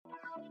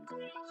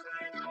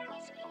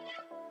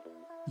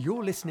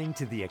You're listening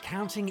to the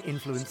Accounting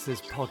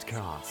Influencers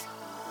podcast.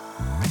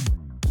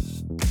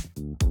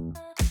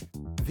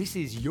 This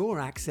is your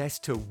access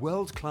to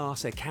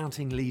world-class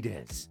accounting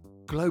leaders,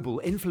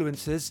 global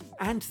influencers,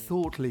 and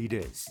thought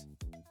leaders.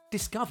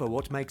 Discover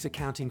what makes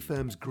accounting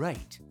firms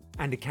great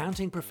and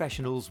accounting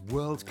professionals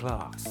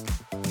world-class.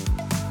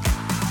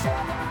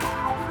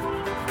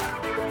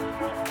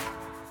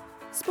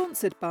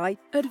 Sponsored by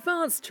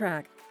Advanced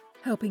Track,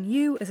 helping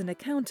you as an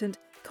accountant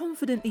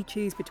confidently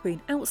choose between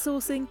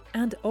outsourcing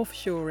and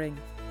offshoring.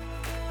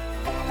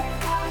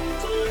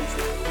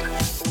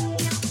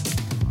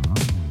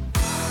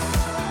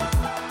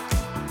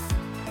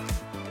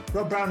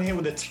 Rob Brown here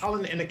with a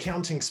Talent in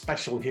Accounting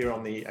special here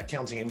on the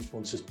Accounting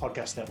Influencers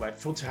Podcast Network.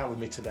 Thrilled to have with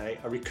me today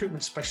a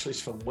recruitment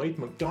specialist from Wade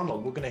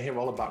McDonald. We're going to hear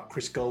all about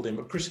Chris Goulding.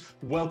 But Chris,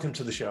 welcome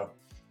to the show.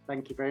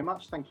 Thank you very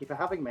much. Thank you for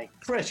having me.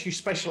 Chris, you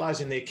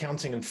specialise in the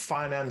accounting and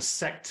finance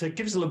sector.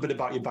 Give us a little bit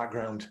about your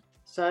background.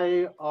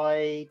 So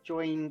I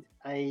joined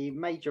a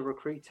major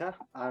recruiter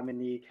in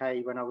the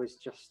UK when I was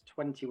just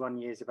 21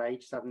 years of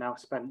age. So I've now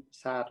spent,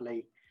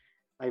 sadly,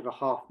 over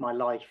half my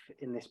life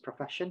in this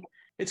profession.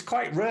 It's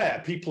quite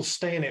rare people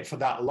stay in it for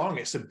that long.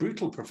 It's a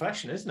brutal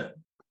profession, isn't it?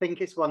 I think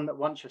it's one that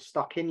once you're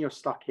stuck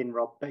in,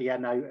 Rob. But yeah,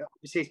 no,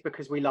 obviously it's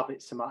because we love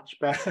it so much.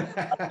 But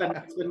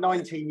I spent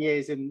 19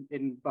 years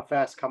in my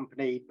first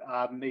company,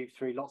 moved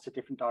through lots of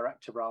different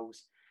director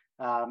roles.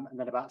 And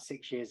then about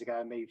 6 years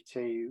ago, I moved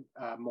to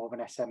more of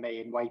an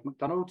SME in Wade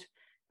McDonald,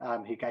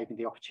 who gave me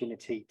the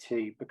opportunity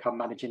to become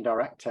managing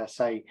director.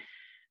 So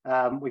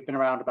we've been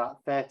around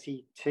about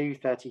 32,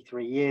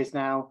 33 years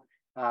now,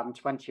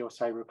 20 or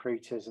so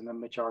recruiters, and the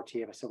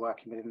majority of us are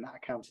working within that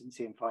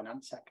accountancy and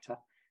finance sector,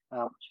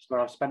 which is where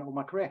I've spent all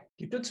my career.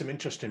 You've done some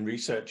interesting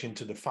research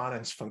into the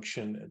finance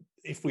function.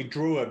 If we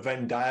drew a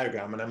Venn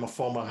diagram, and I'm a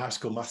former high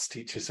school maths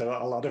teacher, so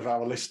a lot of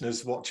our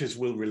listeners, watchers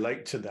will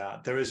relate to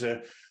that. There is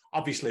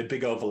obviously a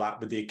big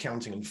overlap with the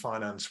accounting and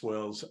finance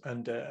worlds.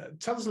 And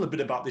tell us a little bit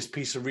about this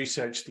piece of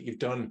research that you've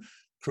done,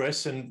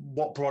 Chris, and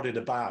what brought it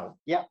about.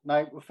 Yeah,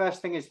 no, the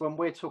first thing is when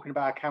we're talking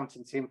about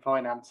accountancy and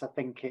finance, I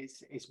think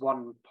it's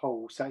one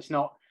pool. So it's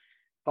not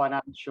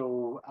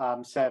financial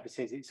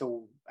services, it's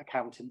all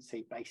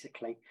accountancy,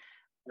 basically.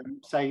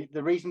 So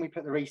the reason we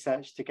put the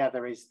research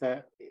together is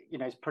that,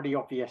 it's pretty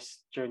obvious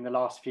during the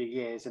last few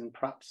years, and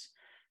perhaps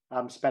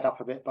sped up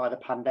a bit by the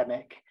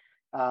pandemic,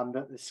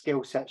 that the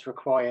skill sets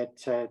required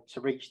to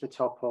reach the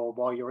top or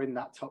while you're in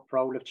that top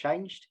role have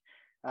changed.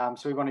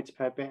 So we wanted to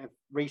put a bit of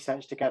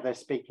research together,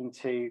 speaking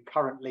to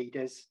current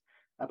leaders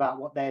about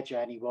what their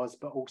journey was,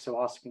 but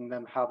also asking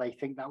them how they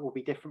think that will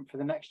be different for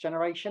the next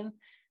generation,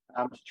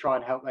 to try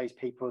and help those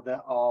people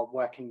that are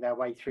working their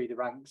way through the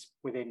ranks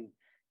within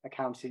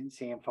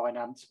accountancy and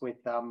finance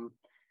with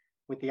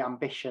the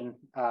ambition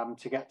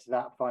to get to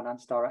that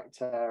finance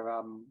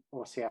director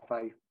or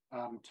CFO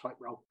type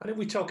role. And are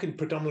we talking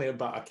predominantly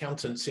about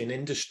accountancy in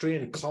industry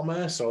and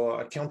commerce,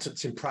 or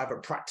accountants in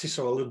private practice,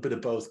 or a little bit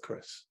of both,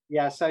 Chris?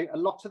 Yeah, so a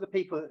lot of the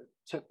people that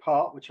took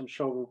part, which I'm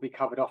sure will be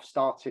covered off,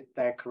 started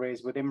their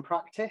careers within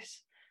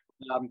practice.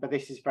 But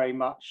this is very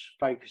much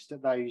focused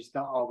at those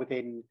that are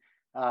within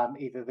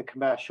either the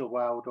commercial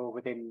world or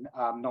within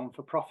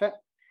non-for-profit.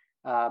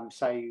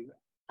 So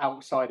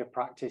outside of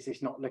practice,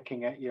 it's not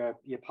looking at your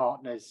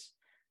partners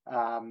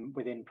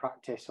within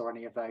practice or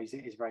any of those.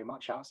 It is very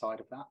much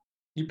outside of that.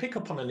 You pick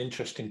up on an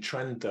interesting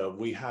trend, though.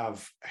 We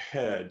have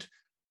heard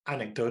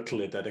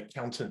anecdotally that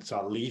accountants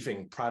are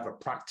leaving private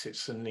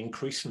practice and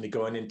increasingly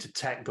going into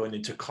tech, going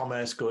into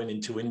commerce, going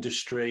into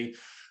industry.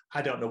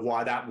 I don't know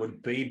why that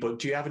would be, but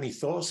do you have any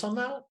thoughts on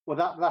that?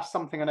 Well, that's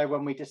something I know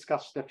when we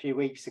discussed a few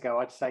weeks ago,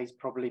 I'd say it's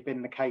probably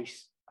been the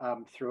case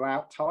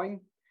throughout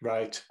time.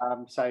 Right.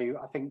 So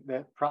I think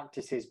that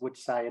practices would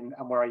say, and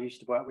where I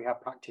used to work, we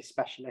have practice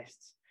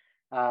specialists,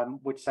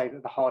 would say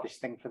that the hardest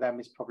thing for them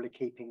is probably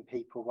keeping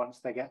people once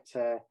they get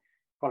to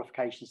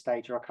qualification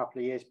stage or a couple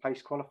of years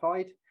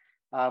post-qualified,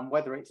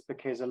 whether it's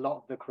because a lot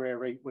of the career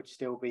route would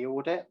still be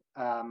audit,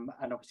 and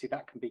obviously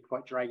that can be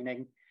quite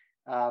draining,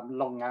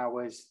 long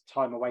hours,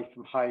 time away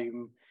from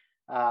home,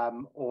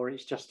 or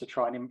it's just to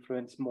try and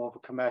influence more of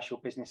a commercial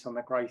business on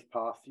the growth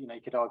path. You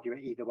could argue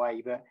it either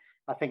way, but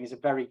I think it's a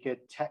very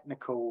good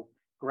technical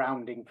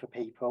grounding for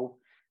people,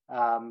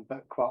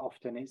 but quite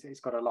often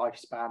it's got a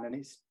lifespan, and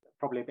it's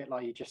probably a bit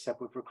like you just said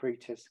with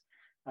recruiters.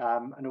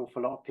 An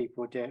awful lot of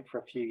people do it for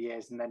a few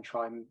years and then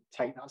try and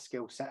take that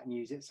skill set and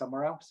use it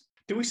somewhere else.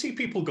 Do we see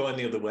people going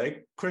the other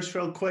way, Chris,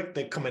 real quick?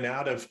 They're coming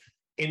out of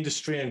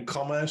industry and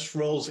commerce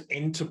roles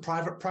into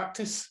private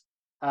practice?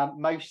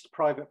 Most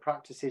private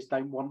practices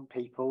don't want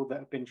people that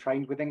have been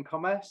trained within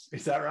commerce.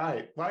 Is that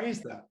right? Why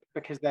is that?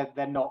 Because they're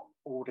not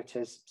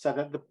auditors. So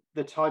that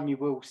the time you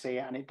will see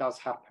it, and it does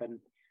happen,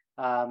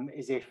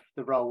 is if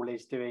the role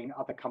is doing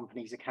other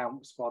companies'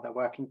 accounts while they're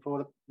working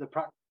for the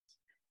practice,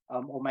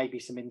 or maybe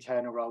some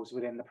internal roles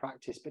within the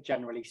practice, but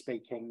generally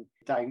speaking,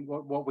 don't.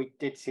 What we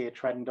did see a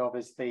trend of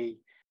is the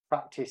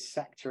practice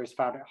sector has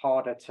found it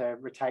harder to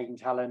retain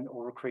talent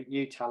or recruit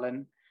new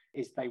talent,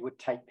 is they would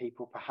take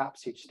people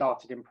perhaps who'd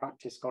started in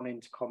practice, gone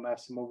into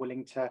commerce, and were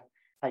willing to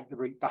take the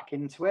route back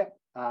into it.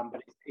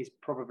 But it's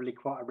probably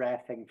quite a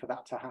rare thing for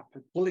that to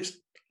happen. Well, it's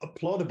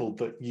applaudable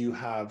that you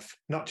have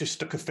not just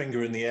stuck a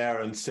finger in the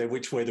air and say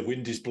which way the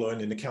wind is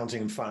blowing in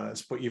accounting and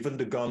finance, but you've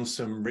undergone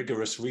some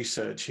rigorous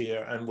research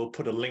here, and we'll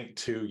put a link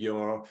to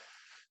your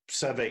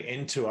survey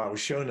into our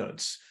show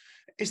notes.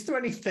 Is there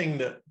anything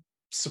that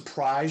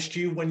surprised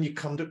you when you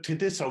conducted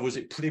this, or was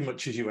it pretty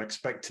much as you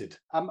expected?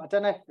 I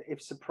don't know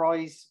if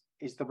surprise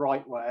is the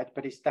right word,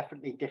 but it's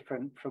definitely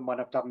different from when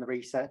I've done the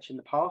research in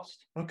the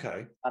past.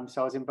 Okay.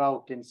 So I was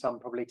involved in some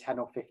probably 10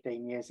 or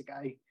 15 years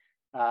ago.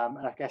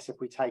 And I guess if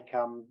we take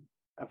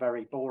a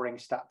very boring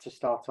stat to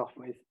start off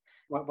with,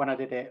 when I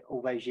did it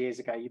all those years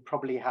ago, you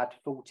probably had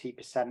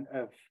 40%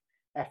 of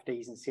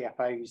FDs and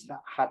CFOs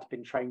that had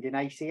been trained in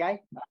ACA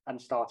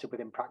and started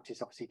within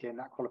practice, obviously doing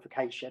that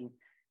qualification.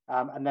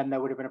 And then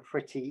there would have been a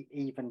pretty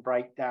even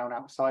breakdown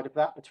outside of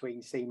that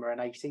between CIMA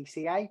and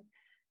ACCA.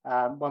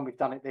 When we've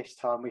done it this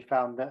time, we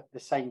found that the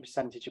same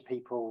percentage of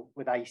people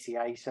with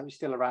ACA, so it's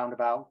still around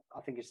about,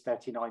 I think it's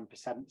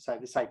 39%, so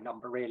the same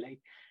number really.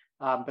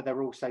 But there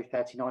were also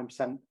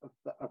 39%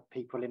 of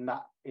people in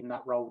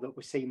that role that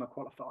were CIMA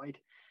qualified,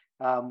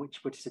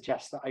 which would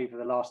suggest that over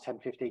the last 10,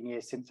 15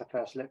 years since I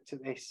first looked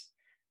at this,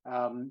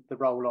 the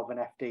role of an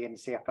FD and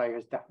CFO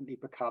has definitely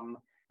become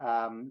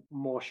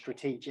more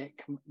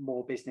strategic,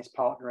 more business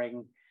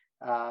partnering,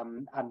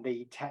 and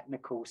the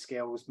technical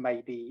skills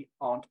maybe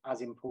aren't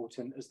as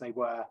important as they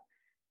were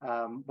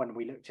when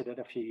we looked at it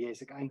a few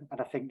years ago. And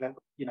I think that,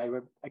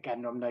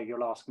 again, I know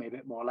you'll ask me a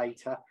bit more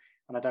later,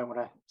 and I don't want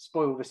to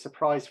spoil the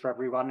surprise for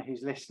everyone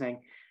who's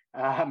listening,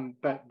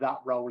 but that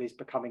role is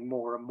becoming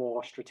more and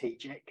more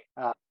strategic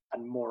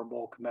and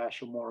more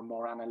commercial, more and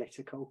more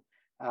analytical,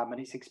 and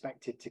it's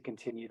expected to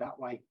continue that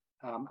way.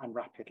 And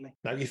rapidly.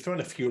 Now, you've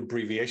thrown a few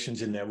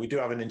abbreviations in there. We do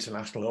have an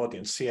international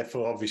audience.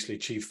 CFO, obviously,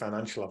 Chief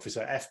Financial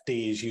Officer.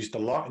 FD is used a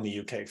lot in the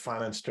UK,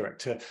 Finance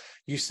Director.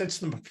 You said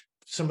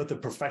some of the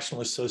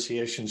professional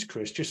associations,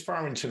 Chris, just for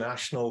our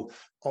international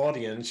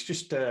audience,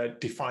 just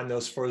define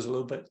those for us a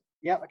little bit.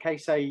 Yeah, okay,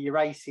 so your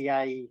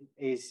ACA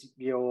is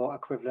your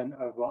equivalent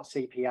of what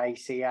CPA,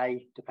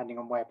 CA, depending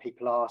on where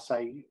people are.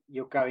 So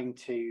you're going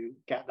to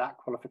get that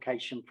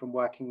qualification from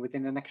working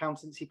within an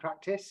accountancy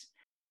practice.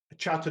 A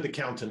chartered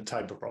accountant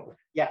type of role.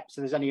 Yeah, so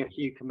there's only a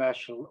few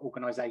commercial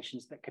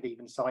organisations that could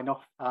even sign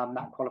off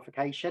that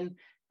qualification.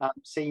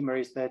 CIMA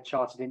is the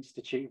Chartered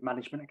Institute of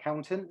Management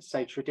Accountants.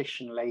 So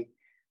traditionally,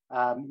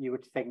 you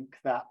would think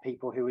that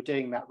people who were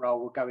doing that role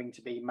were going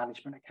to be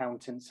management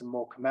accountants and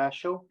more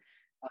commercial.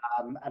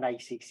 And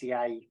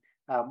ACCA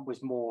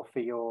was more for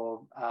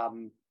your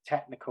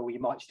technical. You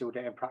might still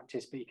do it in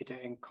practice, but you could do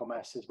it in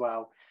commerce as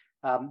well.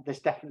 There's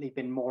definitely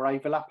been more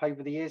overlap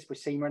over the years with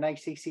CIMA and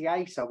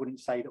ACCA, so I wouldn't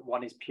say that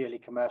one is purely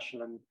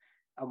commercial and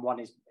one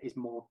is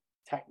more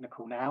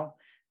technical now,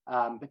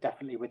 but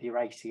definitely with your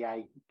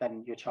ACA,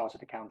 then your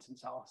chartered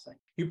accountants are. So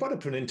you brought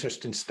up an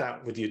interesting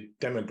stat with your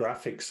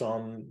demographics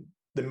on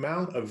the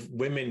amount of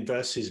women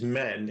versus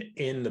men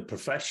in the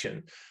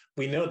profession.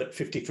 We know that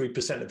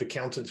 53% of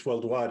accountants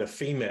worldwide are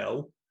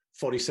female,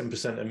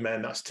 47% of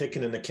men. That's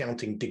taken an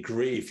accounting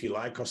degree, if you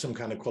like, or some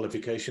kind of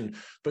qualification.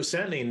 But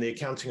certainly in the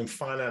accounting and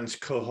finance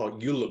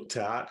cohort you looked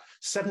at,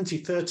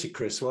 70-30,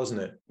 Chris,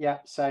 wasn't it? Yeah,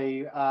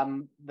 so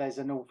there's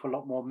an awful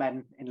lot more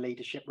men in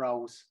leadership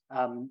roles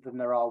than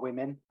there are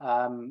women.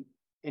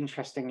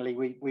 Interestingly,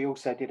 we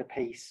also did a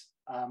piece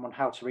on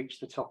how to reach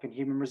the top in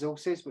human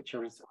resources, which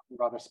are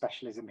rather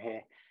specialism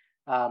here.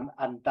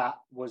 And that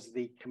was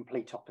the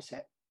complete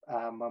opposite.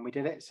 When we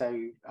did it.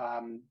 So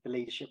the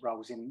leadership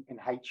roles in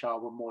HR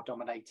were more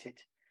dominated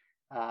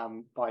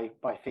by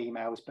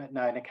females, but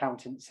no, in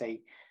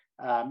accountancy,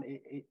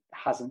 it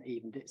hasn't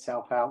evened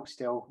itself out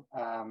still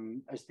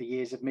as the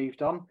years have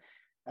moved on.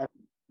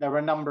 There were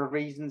a number of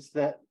reasons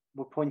that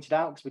were pointed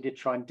out because we did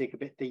try and dig a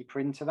bit deeper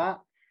into that.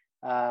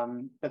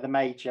 But the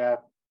major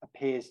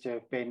appears to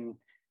have been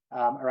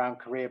around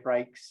career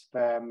breaks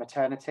for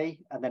maternity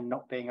and then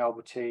not being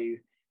able to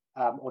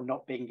or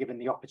not being given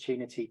the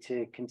opportunity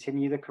to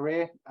continue the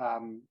career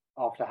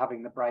after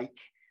having the break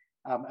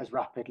as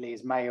rapidly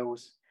as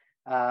males.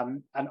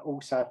 And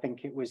also, I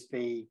think it was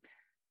the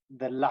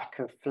lack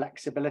of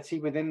flexibility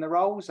within the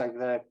roles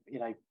over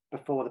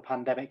before the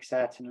pandemic,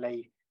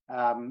 certainly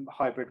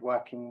hybrid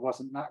working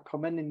wasn't that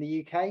common in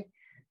the UK,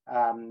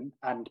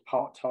 and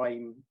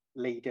part-time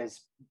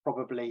leaders,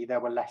 probably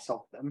there were less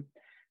of them.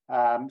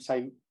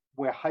 So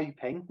we're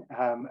hoping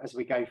as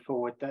we go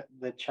forward that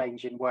the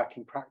change in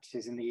working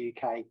practices in the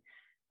UK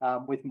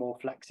with more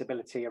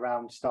flexibility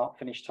around start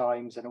finish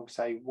times and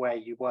also where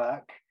you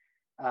work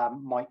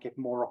might give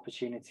more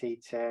opportunity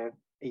to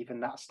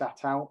even that stat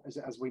out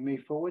as we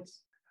move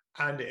forwards.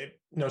 And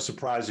no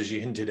surprise, as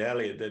you hinted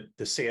earlier, that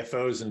the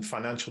CFOs and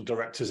financial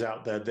directors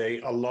out there,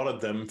 a lot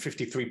of them,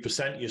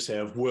 53% you say,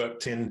 have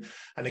worked in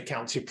an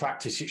accounting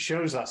practice. It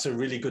shows that's a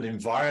really good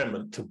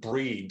environment to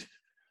breed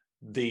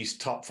these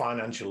top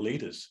financial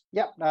leaders.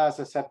 Yep, as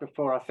I said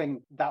before, I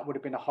think that would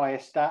have been a higher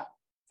stat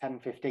 10,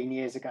 15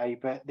 years ago,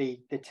 but the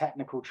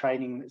technical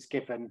training that's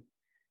given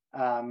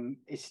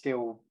is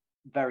still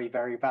very,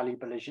 very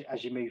valuable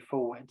as you move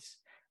forwards.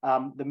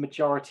 The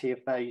majority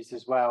of those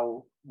as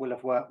well will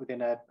have worked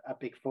within a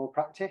Big Four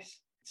practice.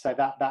 So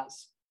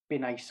that's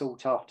been a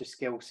sought after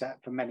skill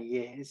set for many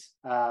years.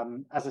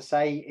 As I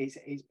say,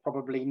 it's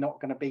probably not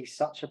going to be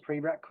such a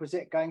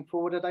prerequisite going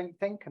forward, I don't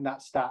think, and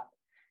that stat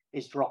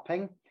is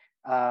dropping.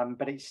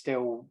 But it's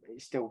still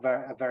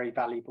a very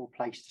valuable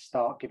place to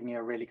start, giving you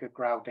a really good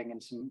grounding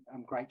and some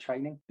great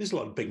training. There's a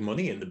lot of big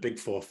money in the Big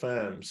Four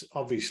firms.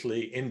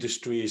 Obviously,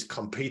 industry is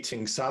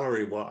competing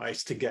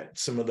salary-wise to get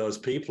some of those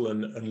people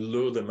and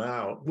lure them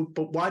out.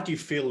 But why do you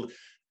feel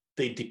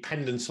the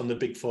dependence on the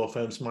Big Four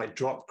firms might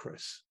drop,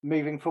 Chris?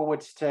 Moving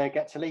forwards to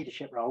get to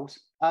leadership roles,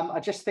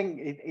 I just think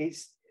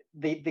it's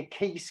the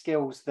key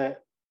skills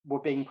that were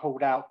being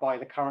pulled out by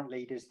the current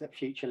leaders that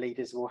future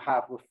leaders will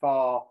have were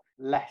far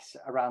less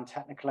around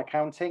technical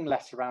accounting,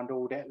 less around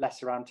audit,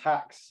 less around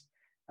tax,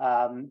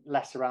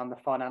 less around the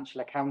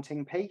financial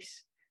accounting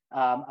piece,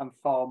 and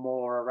far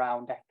more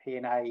around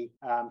FP&A,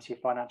 so your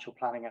financial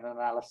planning and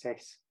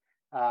analysis,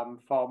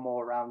 far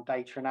more around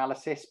data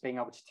analysis, being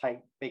able to take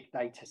big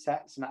data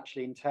sets and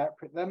actually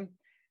interpret them,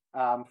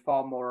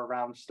 far more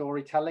around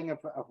storytelling of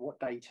what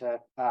data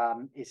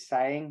is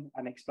saying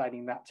and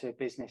explaining that to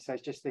business. So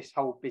it's just this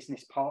whole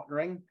business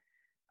partnering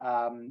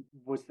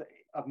was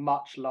a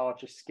much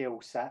larger skill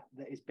set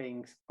that is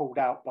being pulled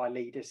out by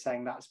leaders,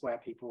 saying that's where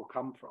people will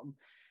come from.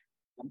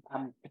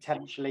 And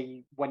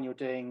potentially when you're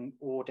doing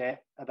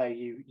audit, although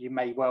you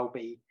may well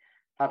be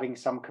having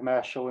some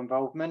commercial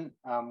involvement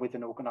with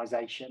an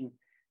organisation,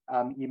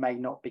 you may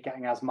not be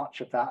getting as much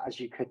of that as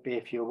you could be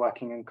if you were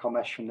working in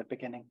commerce from the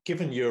beginning.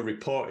 Given your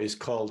report is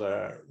called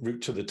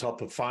Route to the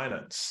Top of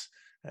Finance,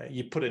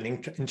 you put an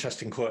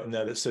interesting quote in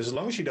there that says, as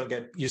long as you don't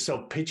get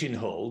yourself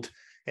pigeonholed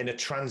in a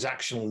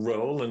transactional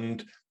role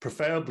and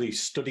preferably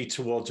study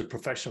towards a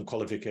professional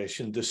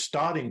qualification, the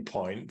starting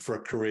point for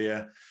a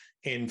career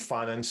in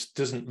finance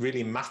doesn't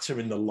really matter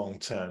in the long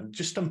term.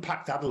 Just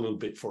unpack that a little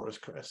bit for us,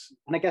 Chris.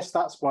 And I guess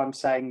that's why I'm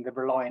saying the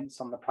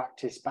reliance on the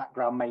practice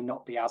background may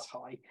not be as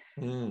high.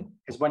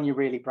 Because when you're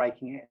really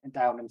breaking it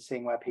down and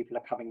seeing where people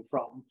are coming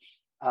from,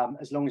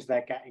 as long as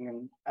they're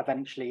getting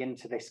eventually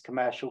into this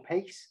commercial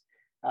piece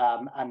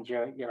and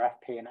your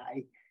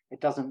FP&A, it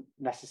doesn't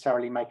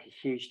necessarily make a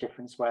huge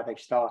difference where they've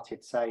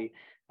started. So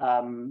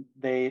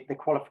the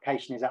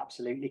qualification is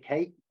absolutely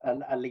key,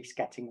 at least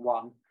getting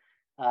one.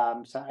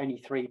 So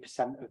only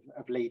 3%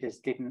 of leaders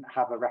didn't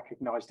have a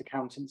recognised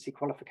accountancy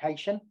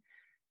qualification.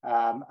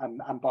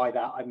 And by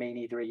that, I mean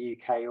either a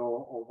UK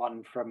or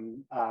one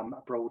from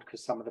abroad,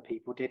 because some of the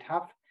people did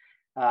have.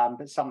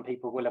 But some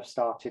people will have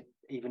started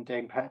even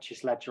doing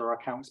purchase ledger or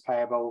accounts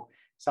payable.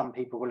 Some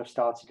people will have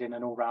started in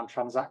an all-round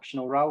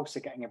transactional role, so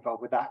getting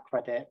involved with that,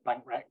 credit,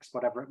 bank recs,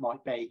 whatever it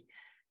might be.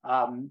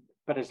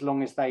 But as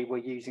long as they were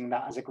using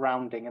that as a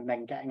grounding and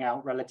then getting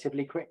out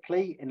relatively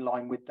quickly in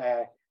line with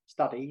their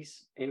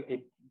studies,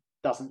 it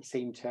doesn't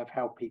seem to have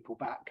held people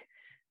back.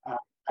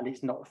 And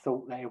it's not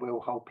thought they will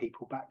hold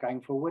people back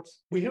going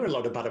forwards. We hear a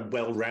lot about a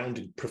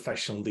well-rounded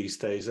professional these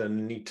days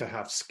and need to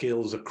have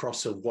skills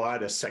across a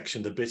wider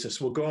section of the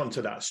business. We'll go on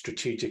to that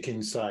strategic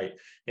insight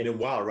in a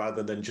while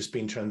rather than just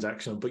being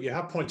transactional. But you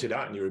have pointed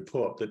out in your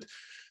report that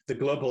the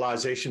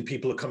globalization,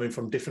 people are coming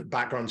from different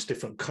backgrounds,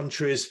 different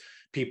countries,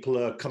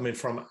 people are coming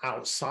from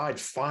outside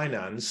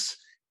finance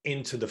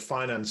into the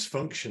finance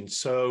function.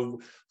 So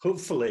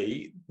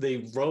hopefully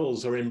the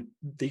roles are in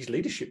these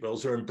leadership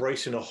roles are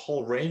embracing a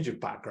whole range of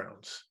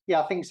backgrounds.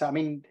 Yeah, I think so. I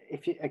mean,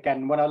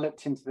 again, when I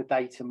looked into the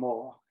data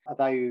more,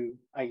 although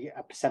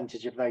a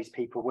percentage of those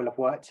people will have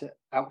worked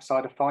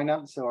outside of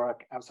finance or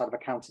outside of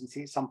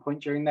accountancy at some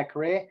point during their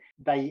career,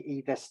 they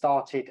either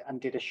started and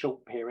did a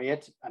short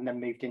period and then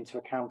moved into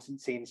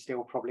accountancy and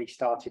still probably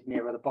started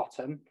nearer the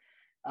bottom,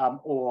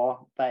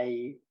 or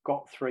they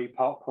got through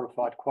part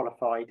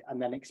qualified, and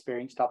then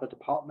experienced other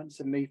departments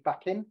and moved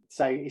back in.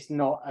 So it's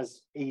not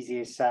as easy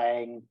as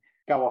saying,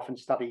 go off and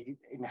study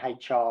in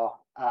HR,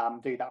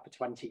 do that for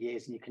 20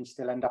 years and you can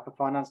still end up a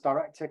finance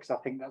director, because I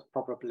think that's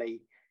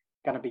probably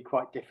going to be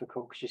quite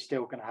difficult, because you're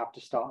still going to have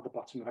to start at the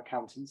bottom of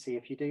accountancy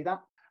if you do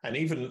that. And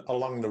even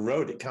along the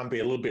road, it can be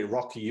a little bit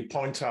rocky. You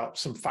point out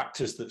some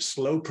factors that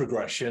slow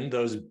progression,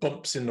 those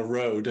bumps in the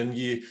road. And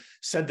you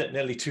said that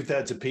nearly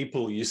 2/3 of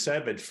people you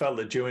surveyed felt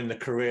that during the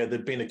career,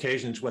 there'd been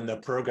occasions when their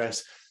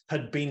progress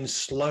had been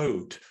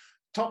slowed.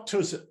 Talk to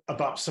us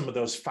about some of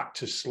those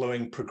factors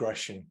slowing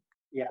progression.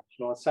 Yeah,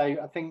 sure. So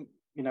I think,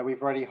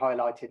 we've already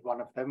highlighted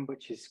one of them,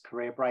 which is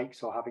career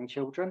breaks or having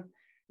children.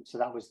 So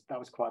that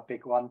was quite a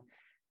big one.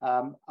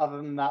 Other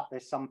than that,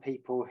 there's some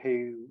people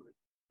who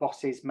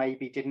bosses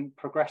maybe didn't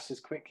progress as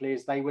quickly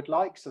as they would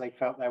like, so they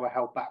felt they were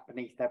held back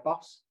beneath their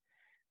boss.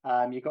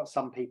 You've got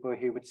some people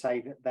who would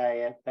say that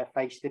their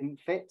face didn't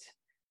fit,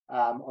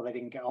 or they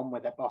didn't get on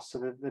with their boss. So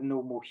the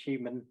normal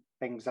human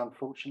things,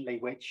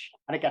 unfortunately,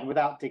 and again,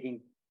 without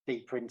digging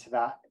deeper into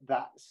that,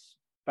 that's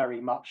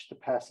very much the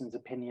person's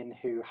opinion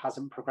who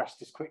hasn't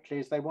progressed as quickly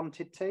as they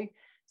wanted to.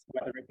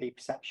 whether it be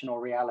perception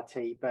or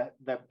reality, but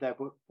there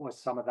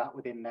was some of that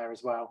within there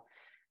as well.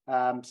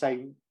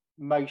 So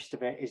most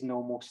of it is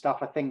normal stuff.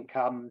 I think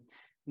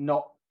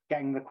not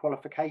getting the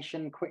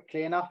qualification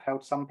quickly enough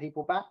held some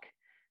people back,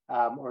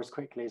 or as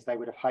quickly as they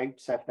would have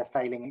hoped. So if they're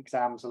failing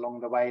exams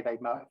along the way, they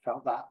might have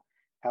felt that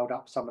held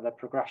up some of their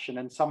progression.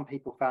 And some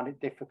people found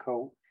it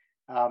difficult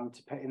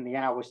to put in the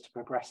hours to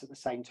progress at the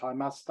same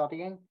time as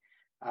studying,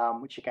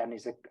 which again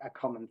is a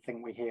common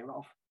thing we hear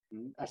of,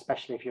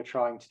 especially if you're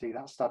trying to do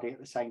that study at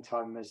the same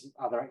time as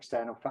other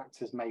external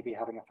factors, maybe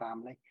having a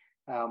family,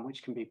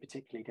 which can be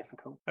particularly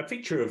difficult. A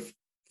feature of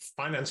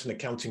finance and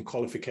accounting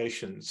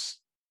qualifications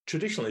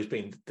traditionally has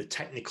been the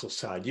technical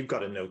side. You've got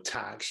to know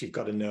tax, you've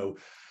got to know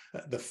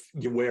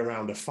your way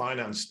around a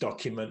finance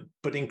document,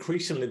 but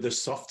increasingly the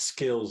soft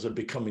skills are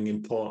becoming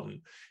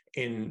important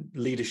in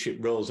leadership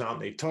roles, aren't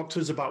they? Talk to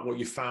us about what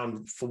you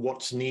found for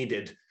what's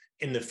needed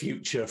in the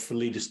future for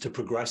leaders to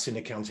progress in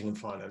accounting and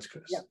finance,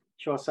 Chris. Yeah,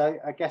 sure. So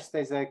I guess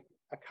there's a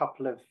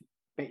couple of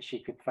bits you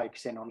could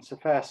focus in on. So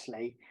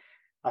firstly,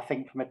 I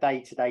think from a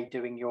day-to-day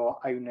doing your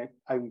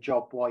own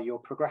job while you're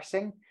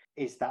progressing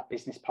is that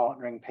business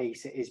partnering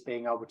piece. It is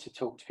being able to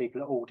talk to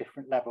people at all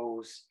different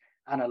levels,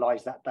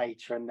 analyze that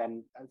data, and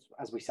then,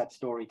 as we said,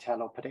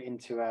 storytell or put it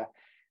into a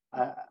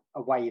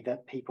way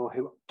that people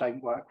who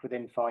don't work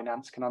within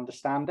finance can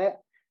understand it,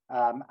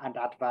 and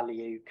add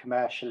value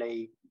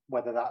commercially,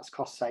 whether that's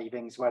cost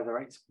savings, whether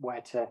it's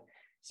where to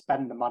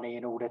spend the money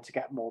in order to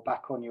get more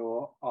back on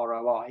your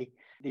ROI.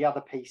 The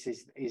other piece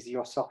is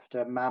your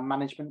softer man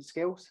management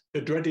skills.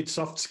 The dreaded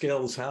soft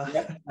skills, huh?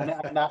 Yeah,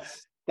 and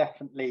that's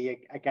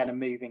definitely, again, a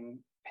moving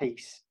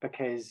piece,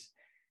 because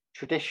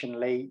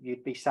traditionally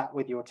you'd be sat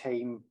with your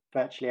team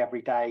virtually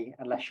every day,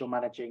 unless you're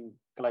managing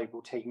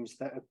global teams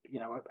that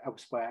are,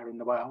 elsewhere in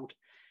the world.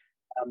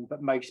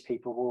 But most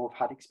people will have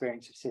had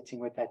experience of sitting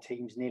with their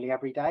teams nearly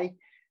every day,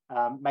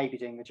 maybe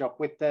doing the job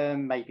with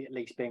them, maybe at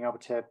least being able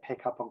to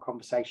pick up on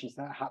conversations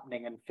that are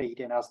happening and feed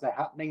in as they're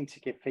happening to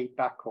give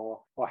feedback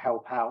or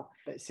help out.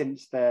 But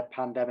since the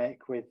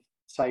pandemic, with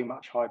so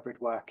much hybrid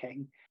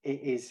working, it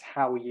is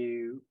how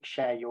you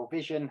share your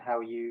vision,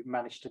 how you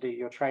manage to do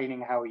your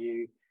training, how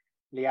you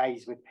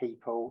liaise with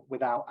people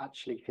without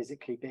actually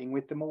physically being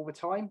with them all the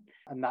time.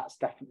 And that's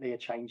definitely a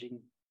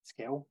changing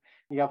skill.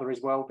 The other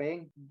is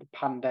well-being. The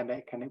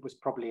pandemic, and it was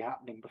probably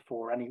happening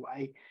before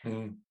anyway,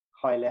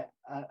 highlight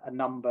a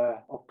number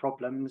of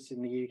problems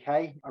in the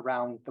UK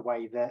around the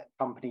way that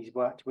companies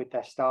worked with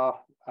their staff,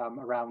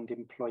 around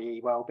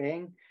employee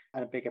well-being,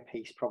 and a bigger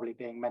piece probably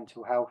being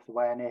mental health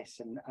awareness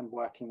and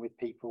working with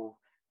people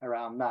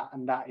around that.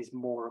 And that is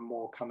more and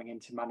more coming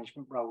into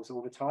management roles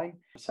all the time.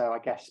 So I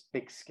guess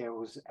big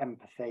skills,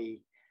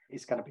 empathy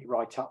is going to be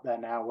right up there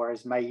now,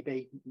 whereas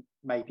maybe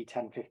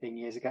 10, 15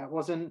 years ago it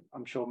wasn't.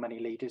 I'm sure many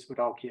leaders would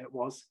argue it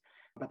was.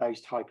 But those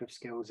type of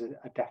skills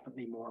are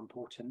definitely more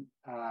important,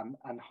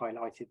 and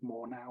highlighted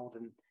more now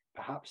than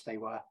perhaps they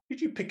were.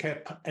 Did you pick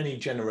up any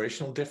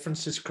generational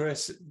differences,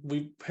 Chris?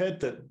 We've heard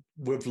that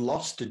we've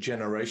lost a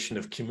generation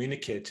of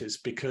communicators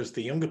because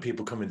the younger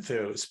people coming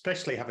through,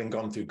 especially having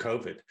gone through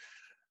COVID,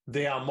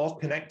 they are more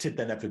connected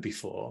than ever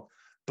before,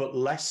 but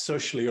less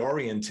socially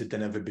oriented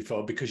than ever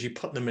before, because you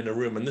put them in a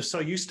room and they're so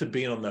used to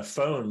being on their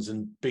phones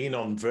and being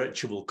on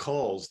virtual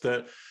calls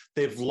that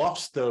they've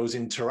lost those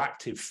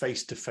interactive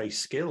face-to-face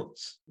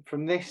skills.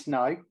 From this,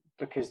 no,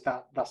 because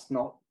that's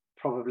not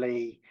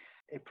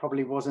it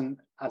probably wasn't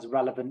as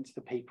relevant to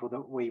the people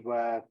that we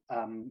were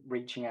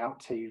reaching out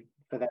to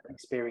for their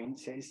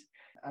experiences.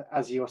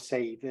 As you'll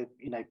see,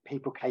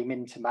 people came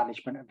into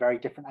management at very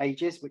different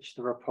ages, which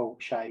the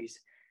report shows.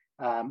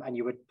 And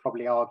you would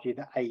probably argue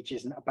that age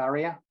isn't a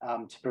barrier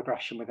to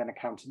progression within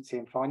accountancy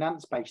and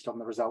finance based on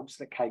the results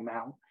that came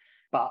out.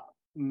 But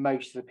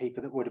most of the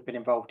people that would have been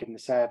involved in the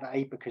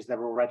survey, because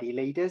they're already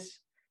leaders,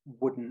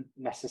 wouldn't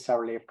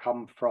necessarily have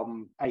come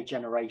from a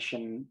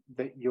generation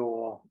that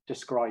you're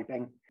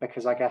describing.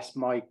 Because I guess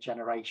my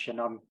generation,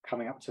 I'm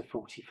coming up to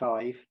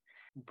 45,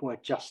 were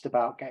just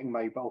about getting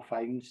mobile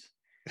phones.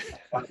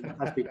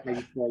 As we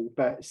came through,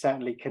 but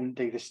certainly couldn't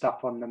do the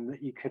stuff on them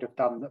that you could have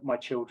done that my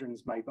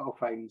children's mobile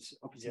phones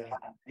obviously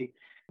can do.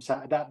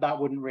 So that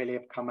wouldn't really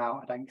have come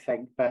out, I don't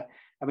think. But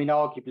I mean,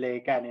 arguably,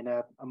 again, in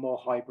a more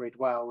hybrid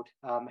world,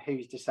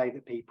 who's to say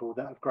that people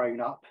that have grown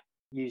up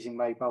using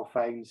mobile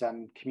phones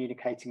and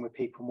communicating with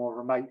people more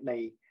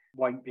remotely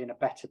won't be in a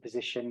better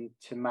position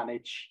to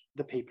manage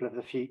the people of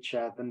the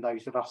future than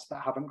those of us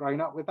that haven't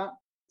grown up with that?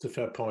 It's a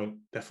fair point,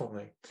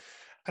 definitely.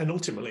 And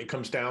ultimately, it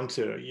comes down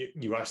to,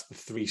 you asked the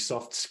 3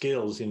 soft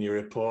skills in your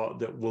report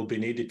that will be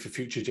needed for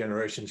future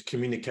generations.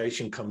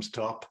 Communication comes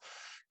top,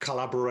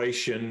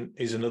 collaboration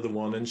is another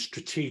one, and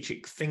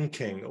strategic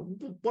thinking.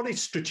 What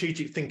is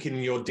strategic thinking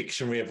in your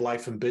dictionary of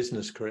life and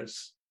business,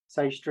 Chris?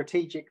 So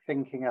strategic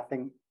thinking, I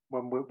think,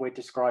 when we're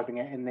describing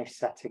it in this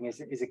setting, is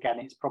again,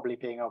 it's probably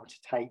being able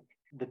to take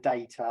the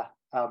data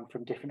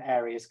from different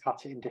areas,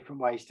 cut it in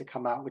different ways to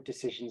come out with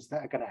decisions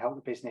that are going to help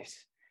the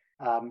business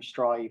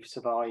strive,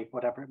 survive,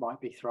 whatever it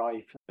might be,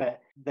 thrive.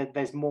 But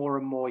there's more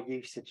and more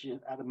usage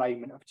at the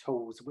moment of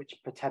tools which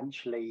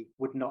potentially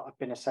would not have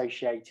been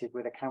associated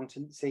with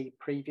accountancy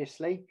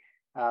previously.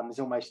 There's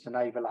almost an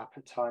overlap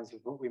at times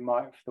with what we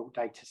might have thought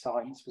data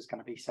science was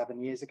going to be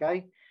 7 years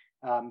ago.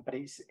 But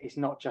it's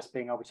not just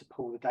being able to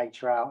pull the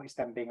data out, it's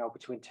then being able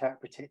to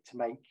interpret it to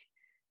make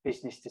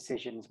business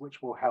decisions,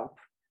 which will help,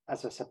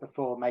 as I said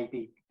before,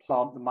 maybe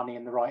plant the money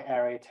in the right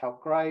area to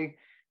help grow,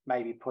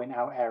 maybe point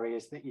out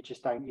areas that you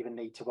just don't even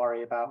need to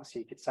worry about, so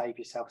you could save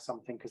yourself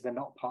something because they're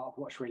not part of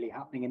what's really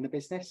happening in the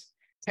business.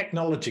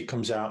 Technology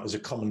comes out as a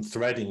common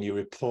thread in your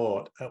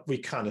report. We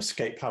can't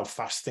escape how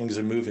fast things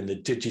are moving, the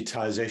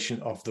digitization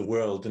of the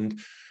world. And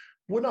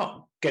we're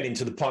not getting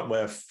to the point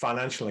where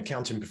financial and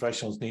accounting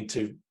professionals need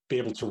to be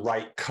able to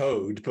write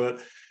code,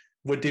 but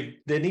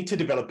they need to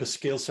develop a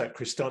skill set,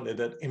 Chris, don't they,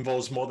 that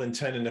involves more than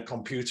turning a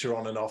computer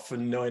on and off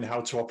and knowing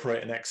how to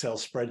operate an Excel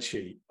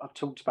spreadsheet. I've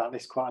talked about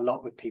this quite a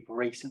lot with people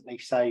recently.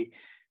 So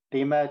the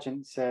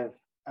emergence of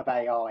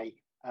AI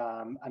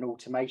and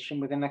automation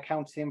within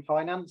accounting and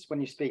finance,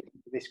 when you speak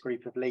to this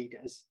group of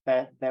leaders,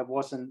 there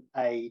wasn't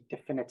a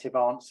definitive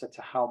answer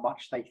to how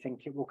much they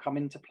think it will come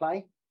into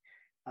play.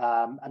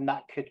 And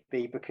that could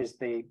be because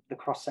the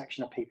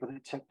cross-section of people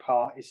that took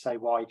part is so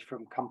wide,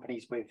 from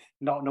companies with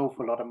not an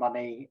awful lot of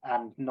money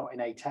and not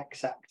in a tech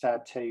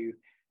sector to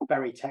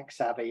very tech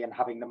savvy and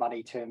having the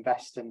money to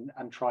invest and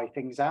try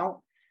things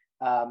out.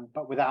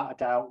 But without a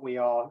doubt,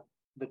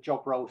 the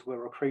job roles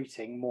we're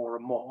recruiting more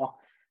and more,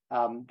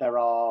 there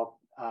are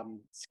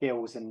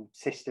skills and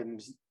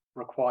systems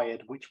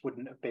required which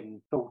wouldn't have been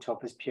thought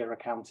of as pure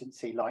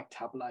accountancy, like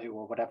Tableau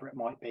or whatever it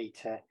might be,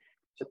 to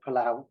pull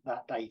out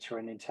that data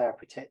and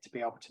interpret it to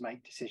be able to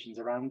make decisions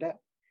around it.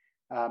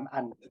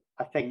 And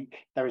I think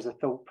there is a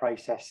thought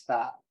process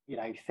that,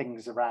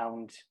 things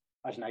around,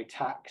 I don't know,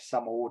 tax,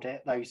 some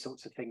audit, those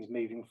sorts of things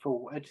moving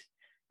forward,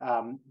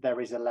 there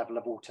is a level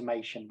of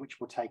automation which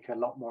will take a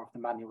lot more of the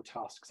manual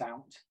tasks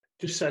out.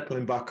 Just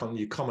circling back on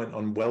your comment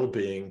on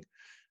well-being,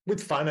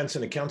 with finance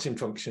and accounting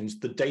functions,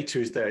 the data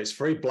is there. It's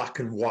very black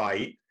and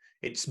white.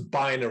 It's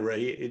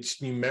binary,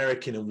 it's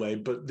numeric in a way,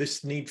 but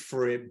this need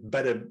for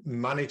better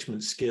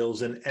management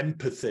skills and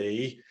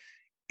empathy,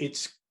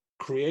 it's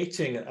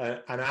creating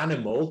an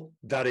animal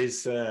that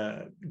is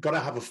got to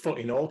have a foot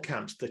in all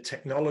camps, the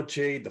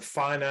technology, the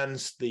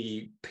finance,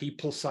 the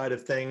people side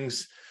of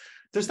things.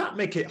 Does that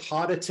make it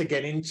harder to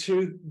get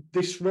into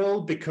this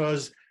role?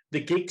 Because the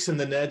geeks and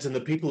the nerds and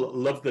the people that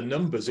love the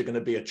numbers are going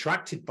to be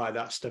attracted by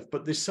that stuff,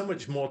 but there's so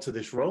much more to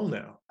this role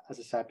now. As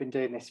I said, I've been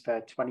doing this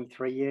for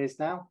 23 years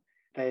now.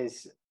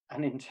 There's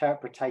an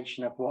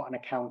interpretation of what an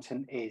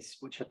accountant is,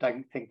 which I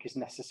don't think is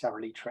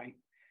necessarily true.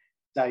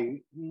 So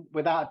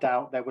without a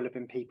doubt, there will have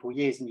been people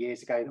years and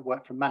years ago that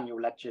worked from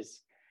manual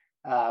ledgers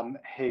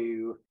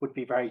who would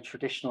be very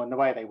traditional in the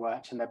way they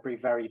worked, and they'd be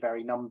very,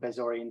 very numbers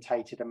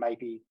orientated and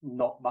maybe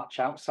not much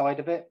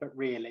outside of it. But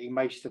really,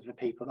 most of the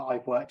people that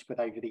I've worked with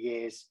over the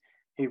years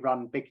who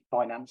run big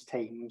finance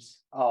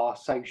teams are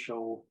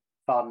social,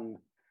 fun,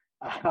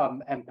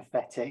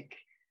 empathetic,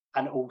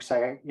 and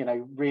also,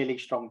 really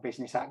strong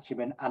business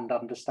acumen and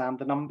understand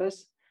the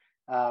numbers.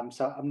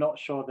 So I'm not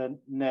sure the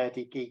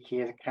nerdy,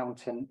 geeky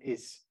accountant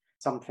is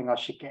something I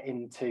should get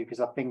into, because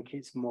I think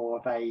it's more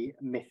of a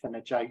myth and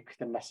a joke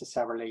than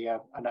necessarily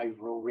an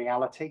overall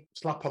reality.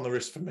 Slap on the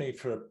wrist for me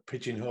for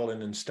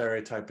pigeonholing and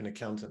stereotyping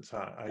accountants.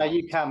 No,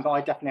 you can, but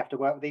I definitely have to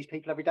work with these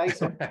people every day.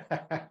 So.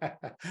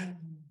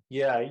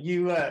 Yeah,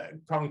 you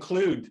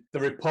conclude the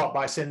report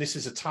by saying this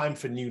is a time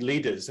for new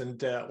leaders. And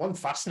one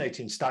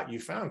fascinating stat you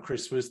found,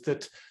 Chris, was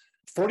that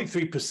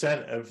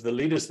 43% of the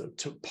leaders that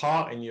took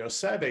part in your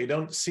survey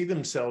don't see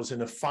themselves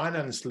in a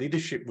finance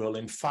leadership role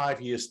in 5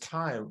 years'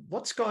 time.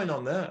 What's going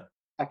on there?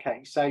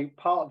 Okay, so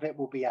part of it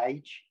will be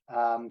age.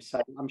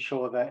 So I'm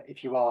sure that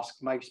if you ask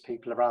most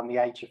people around the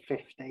age of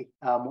 50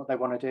 what they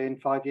want to do in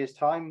 5 years'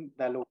 time,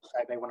 they'll all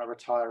say they want to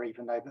retire,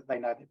 even though that they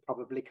know they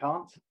probably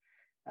can't.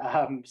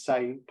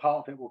 So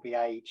part of it will be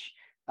age.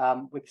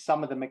 With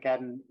some of them,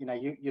 again,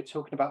 you're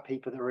talking about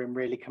people that are in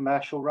really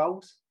commercial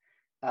roles.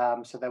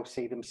 So they'll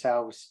see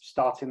themselves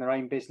starting their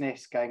own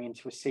business, going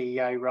into a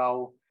CEO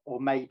role, or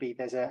maybe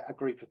there's a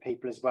group of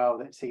people as well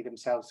that see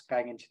themselves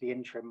going into the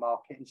interim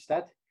market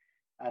instead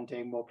and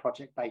doing more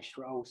project-based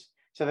roles.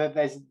 So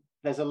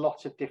there's a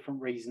lot of different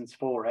reasons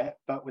for it,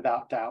 but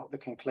without doubt, the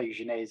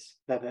conclusion is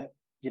that there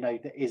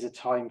is a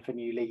time for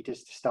new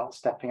leaders to start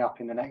stepping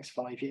up in the next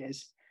 5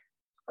 years.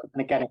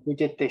 And again, if we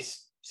did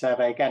this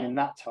survey again in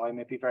that time,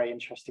 it'd be very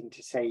interesting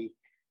to see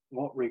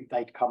what route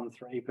they'd come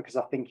through, because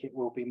I think it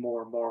will be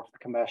more and more of the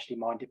commercially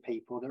minded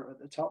people that are at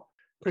the top.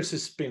 Chris,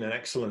 has been an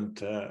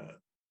excellent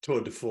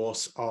tour de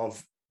force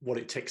of what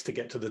it takes to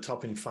get to the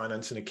top in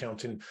finance and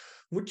accounting.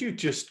 Would you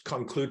just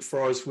conclude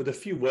for us with a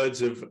few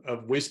words of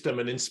wisdom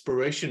and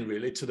inspiration,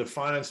 really, to the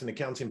finance and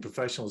accounting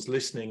professionals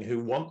listening who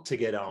want to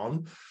get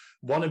on,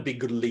 want to be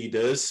good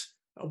leaders?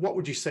 What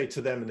would you say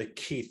to them and the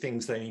key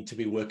things they need to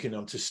be working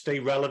on to stay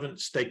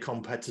relevant, stay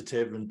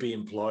competitive, and be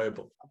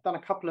employable? I've done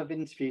a couple of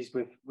interviews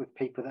with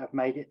people that have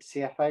made it to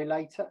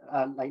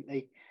CFO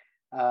lately.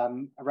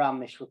 around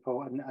this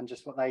report and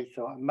just what they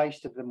thought. And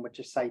most of them would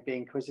just say be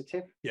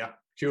inquisitive. Yeah,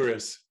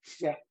 curious.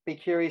 Yeah, be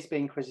curious, be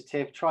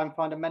inquisitive. Try and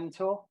find a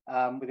mentor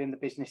within the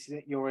business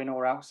that you're in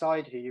or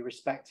outside who you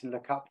respect and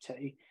look up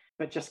to.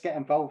 But just get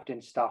involved in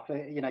stuff.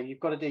 You've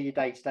got to do your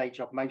day-to-day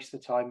job most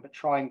of the time, but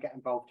try and get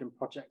involved in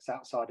projects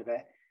outside of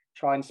it.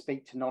 Try and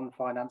speak to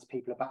non-finance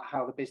people about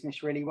how the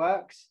business really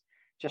works.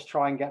 Just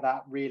try and get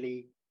that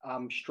really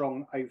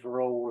strong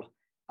overall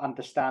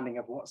understanding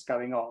of what's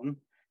going on.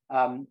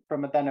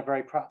 From a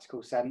very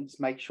practical sense,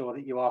 make sure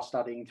that you are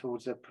studying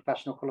towards a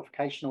professional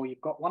qualification or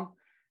you've got one,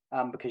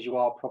 because you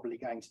are probably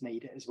going to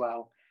need it as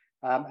well.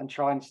 And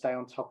try and stay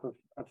on top of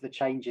the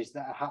changes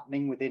that are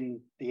happening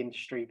within the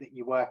industry that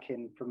you work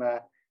in from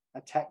a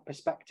tech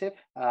perspective,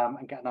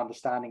 and get an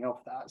understanding of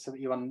that so that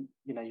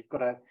you've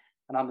got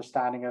an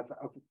understanding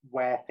of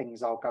where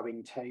things are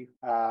going to.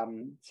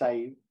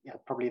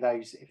 Probably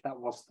those, if that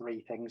was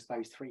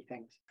those three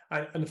things.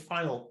 And the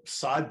final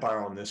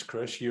sidebar on this,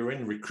 Chris, you're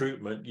in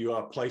recruitment, you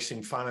are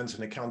placing finance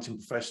and accounting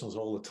professionals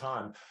all the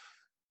time.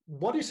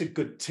 What is a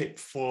good tip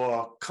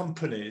for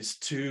companies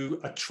to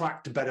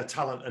attract better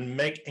talent and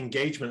make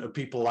engagement of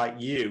people like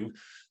you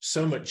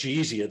so much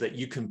easier that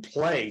you can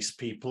place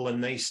people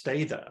and they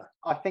stay there?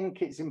 I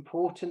think it's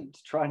important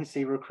to try and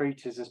see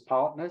recruiters as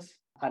partners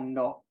and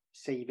not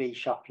CV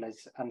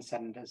shufflers and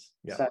senders.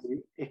 Yeah. So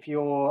if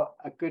you're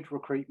a good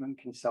recruitment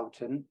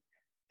consultant,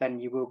 then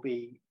you will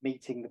be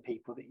meeting the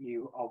people that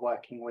you are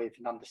working with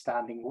and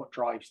understanding what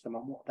drives them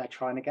and what they're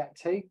trying to get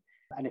to.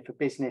 And if a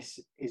business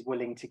is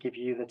willing to give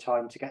you the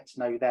time to get to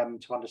know them,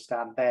 to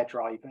understand their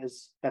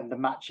drivers, then the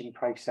matching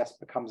process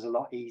becomes a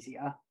lot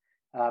easier.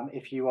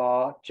 If you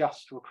are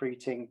just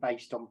recruiting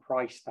based on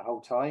price the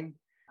whole time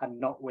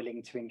and not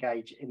willing to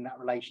engage in that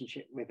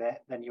relationship with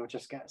it, then you'll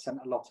just get sent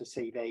a lot of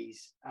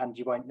CVs and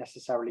you won't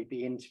necessarily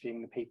be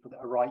interviewing the people that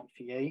are right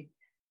for you.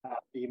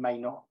 You may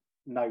not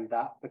know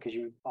that because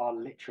you are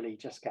literally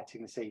just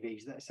getting the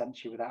CVs that are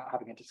sent you without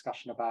having a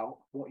discussion about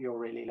what you're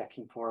really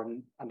looking for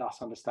and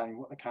us understanding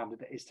what the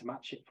candidate is to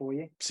match it for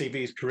you.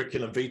 CVs,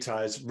 curriculum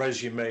vitae,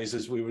 resumes,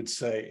 as we would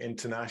say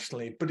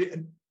internationally. But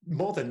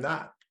more than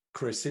that,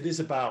 Chris, it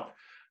is about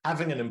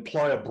having an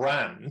employer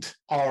brand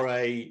or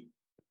a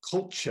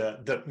culture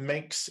that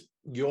makes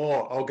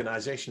your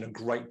organization a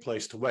great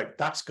place to work.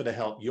 That's going to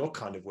help your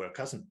kind of work,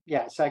 hasn't it?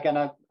 Yeah. So again,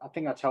 I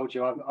think I told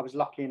you I was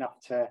lucky enough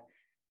to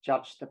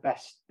judge the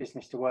best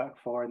business to work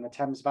for in the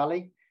Thames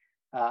Valley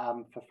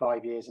for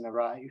 5 years in a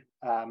row.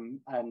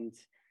 And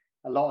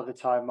a lot of the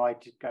time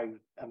I'd go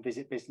and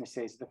visit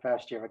businesses. The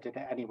first year I did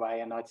it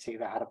anyway, and I'd see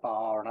they had a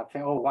bar and I'd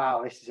think, oh,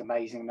 wow, this is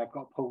amazing. They've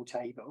got a pool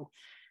table.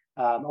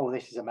 Oh,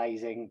 this is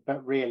amazing.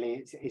 But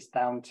really it's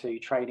down to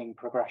training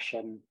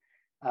progression,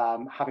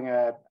 having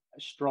a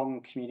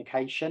strong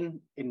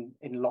communication in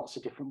lots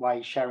of different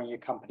ways, sharing your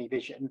company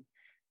vision,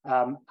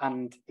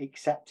 and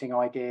accepting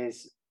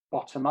ideas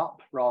bottom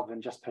up rather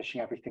than just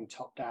pushing everything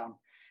top down.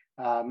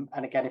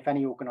 And again, if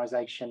any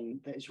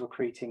organisation that is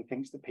recruiting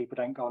thinks that people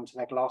don't go onto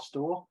their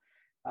Glassdoor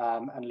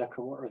and look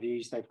at what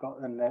reviews they've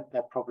got, then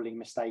they're probably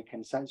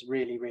mistaken. So it's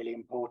really, really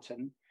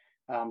important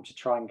to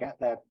try and get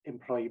their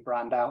employee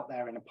brand out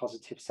there in a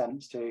positive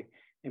sense to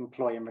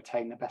employ and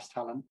retain the best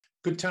talent.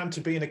 Good time to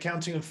be in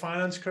accounting and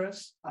finance,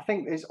 Chris? I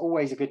think there's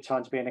always a good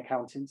time to be in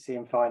accountancy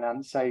and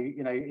finance. So,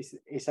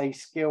 it's a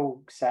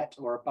skill set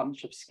or a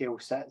bunch of skill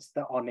sets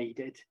that are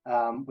needed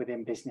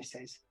within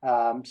businesses.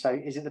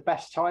 So is it the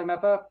best time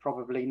ever?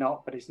 Probably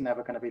not, but it's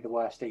never going to be the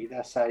worst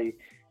either. So,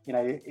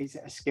 it's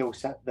a skill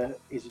set that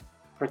is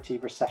pretty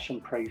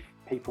recession proof.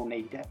 People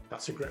need it.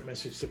 That's a great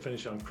message to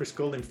finish on. Chris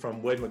Goulding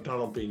from Wade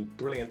McDonald, been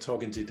brilliant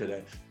talking to you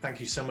today.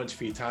 Thank you so much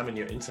for your time and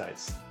your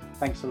insights.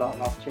 Thanks a lot,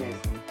 Rob. Cheers.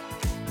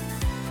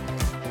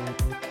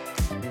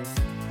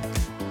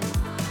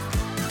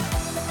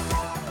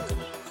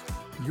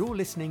 You're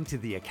listening to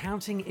the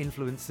Accounting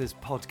Influencers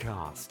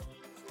podcast.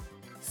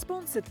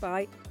 Sponsored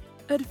by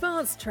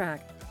Advanced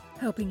Track,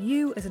 helping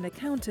you as an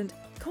accountant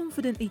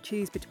confidently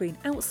choose between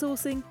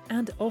outsourcing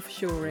and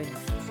offshoring.